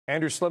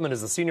Andrew Slimmon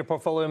is the Senior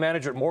Portfolio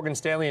Manager at Morgan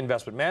Stanley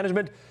Investment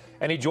Management,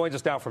 and he joins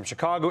us now from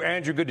Chicago.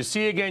 Andrew, good to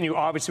see you again. You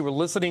obviously were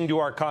listening to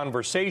our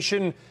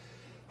conversation.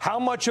 How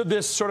much of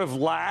this sort of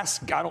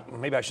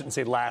maybe I shouldn't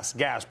say last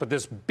gasp, but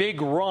this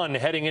big run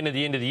heading into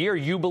the end of the year,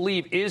 you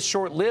believe is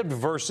short-lived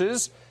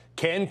versus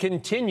can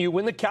continue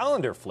when the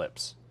calendar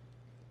flips?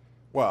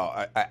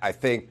 Well, I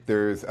think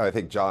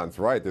John's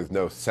right. There's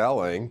no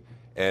selling,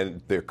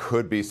 and there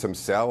could be some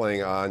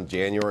selling on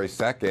January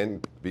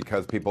 2nd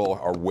because people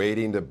are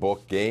waiting to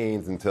book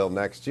gains until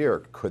next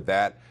year. Could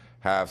that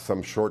have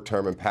some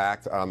short-term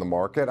impact on the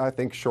market? I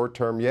think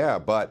short-term, yeah.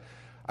 But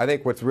I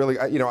think what's really,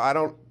 I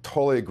don't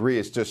totally agree.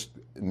 It's just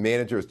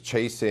managers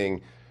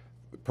chasing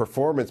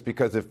performance,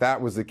 because if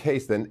that was the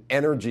case, then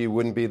energy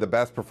wouldn't be the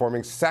best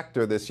performing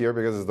sector this year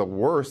because it's the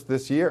worst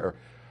this year.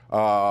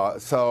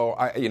 So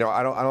I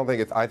don't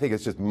think I think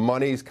it's just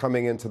money's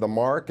coming into the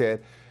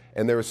market,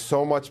 and there's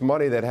so much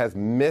money that has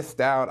missed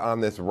out on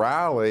this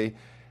rally.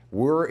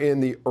 We're in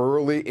the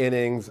early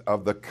innings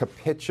of the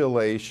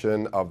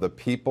capitulation of the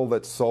people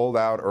that sold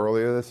out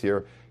earlier this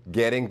year,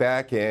 getting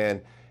back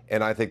in,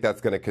 and I think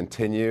that's going to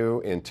continue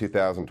in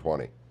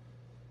 2020.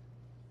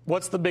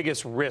 What's the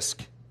biggest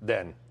risk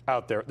then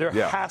out there? There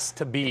has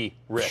to be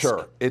risk.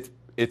 Sure.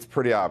 It's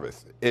pretty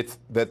obvious. It's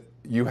that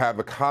you have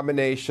a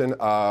combination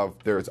of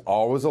there's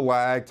always a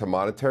lag to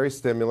monetary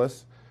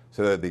stimulus,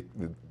 so that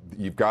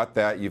you've got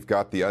that. You've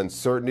got the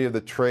uncertainty of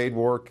the trade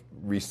war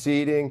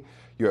receding.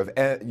 You have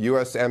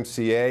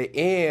USMCA,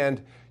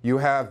 and you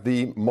have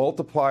the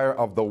multiplier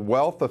of the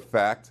wealth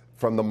effect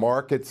from the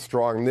market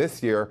strong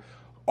this year.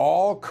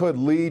 All could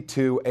lead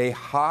to a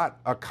hot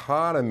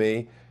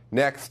economy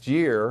next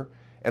year,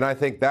 and I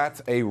think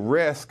that's a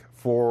risk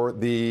for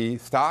the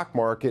stock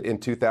market in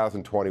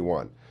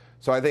 2021.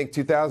 So I think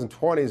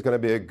 2020 is going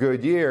to be a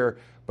good year,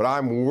 but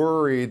I'm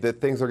worried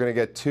that things are going to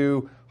get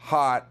too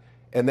hot,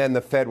 and then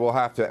the Fed will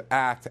have to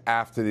act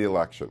after the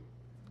election.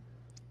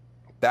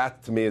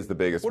 That, to me, is the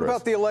biggest risk. What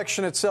about the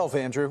election itself,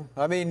 Andrew?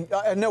 I mean,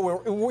 I know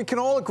we can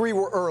all agree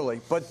we're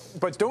early, but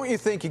don't you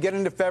think you get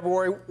into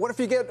February? What if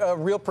you get a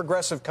real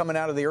progressive coming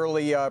out of the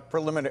early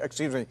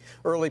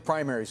early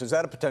primaries? Is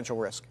that a potential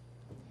risk?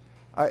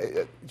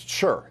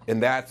 Sure,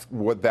 and that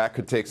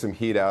could take some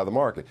heat out of the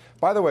market.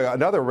 By the way,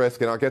 another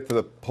risk, and I'll get to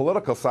the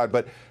political side,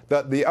 but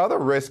the other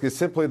risk is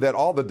simply that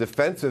all the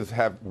defensives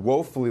have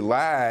woefully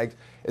lagged,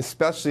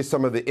 especially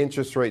some of the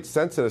interest rate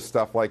sensitive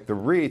stuff like the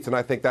REITs, and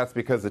I think that's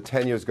because the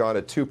 10-year's gone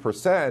at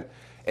 2%,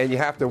 and you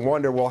have to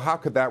wonder, well, how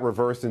could that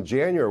reverse in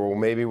January? Well,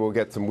 maybe we'll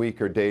get some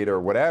weaker data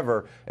or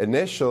whatever.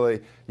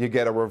 Initially, you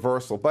get a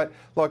reversal. But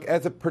look,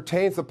 as it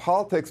pertains to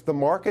politics, the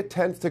market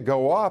tends to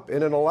go up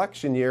in an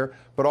election year,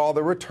 but all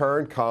the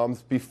return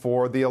comes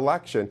before the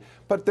election.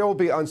 But there will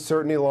be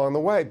uncertainty along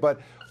the way.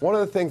 But one of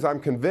the things I'm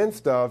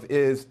convinced of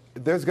is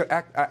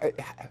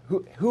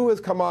who has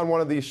come on one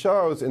of these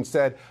shows and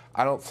said,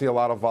 I don't see a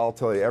lot of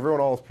volatility.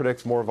 Everyone always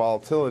predicts more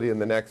volatility in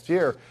the next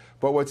year.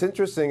 But what's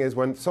interesting is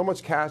when so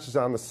much cash is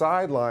on the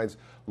sidelines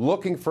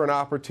looking for an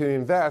opportunity to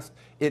invest,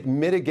 it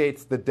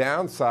mitigates the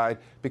downside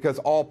because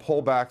all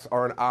pullbacks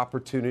are an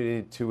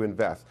opportunity to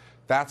invest.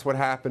 That's what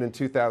happened in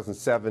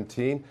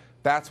 2017.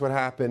 That's what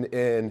happened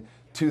in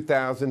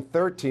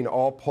 2013,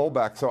 all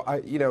pullbacks. So,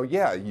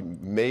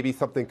 maybe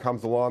something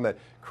comes along that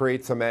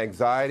creates some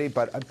anxiety,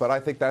 but I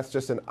think that's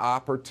just an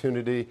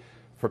opportunity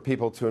for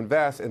people to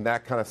invest, and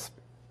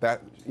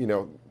that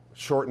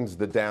shortens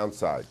the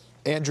downside.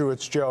 Andrew,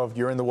 it's Joe.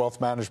 You're in the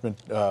wealth management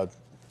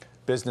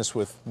business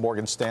with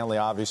Morgan Stanley.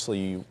 Obviously,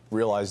 you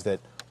realize that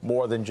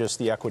more than just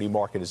the equity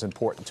market is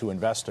important to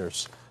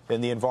investors.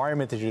 In the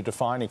environment that you're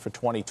defining for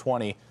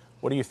 2020,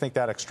 what do you think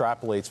that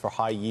extrapolates for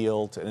high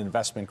yield and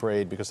investment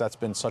grade? Because that's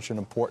been such an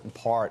important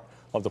part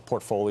of the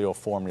portfolio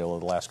formula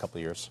the last couple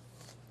of years.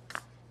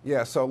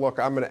 Yeah, so look,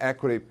 I'm an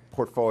equity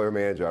portfolio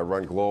manager. I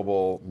run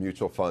global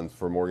mutual funds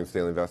for Morgan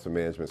Stanley Investment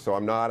Management. So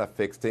I'm not a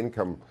fixed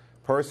income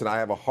person. I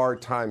have a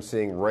hard time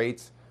seeing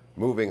rates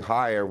moving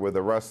higher with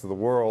the rest of the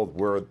world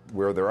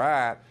where they're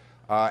at.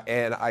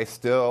 And I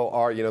still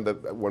are,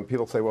 when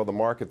people say, well, the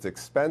market's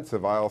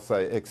expensive, I'll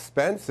say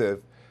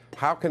expensive.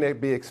 How can it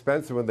be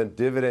expensive when the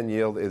dividend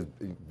yield is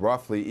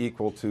roughly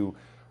equal to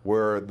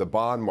where the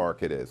bond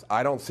market is?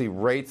 I don't see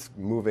rates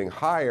moving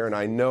higher, and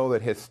I know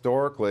that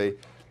historically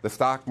the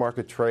stock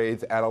market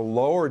trades at a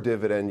lower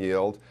dividend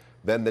yield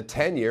than the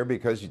 10-year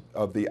because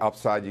of the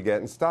upside you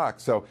get in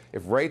stocks. So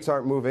if rates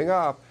aren't moving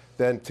up,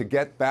 then to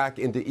get back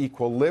into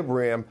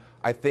equilibrium,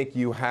 I think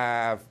you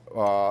have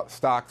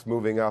stocks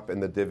moving up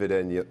and the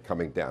dividend yield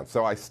coming down.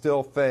 So I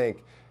still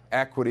think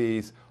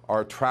equities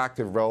are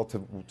attractive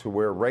relative to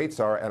where rates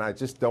are, and I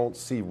just don't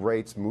see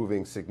rates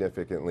moving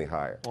significantly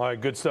higher. All right,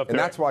 good stuff and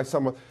there. That's why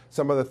some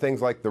of the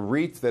things like the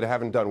REITs that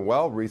haven't done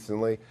well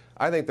recently,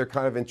 I think they're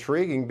kind of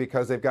intriguing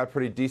because they've got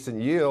pretty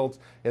decent yields,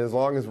 and as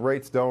long as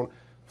rates don't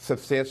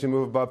substantially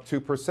move above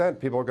 2%,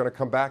 people are going to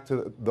come back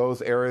to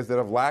those areas that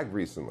have lagged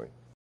recently.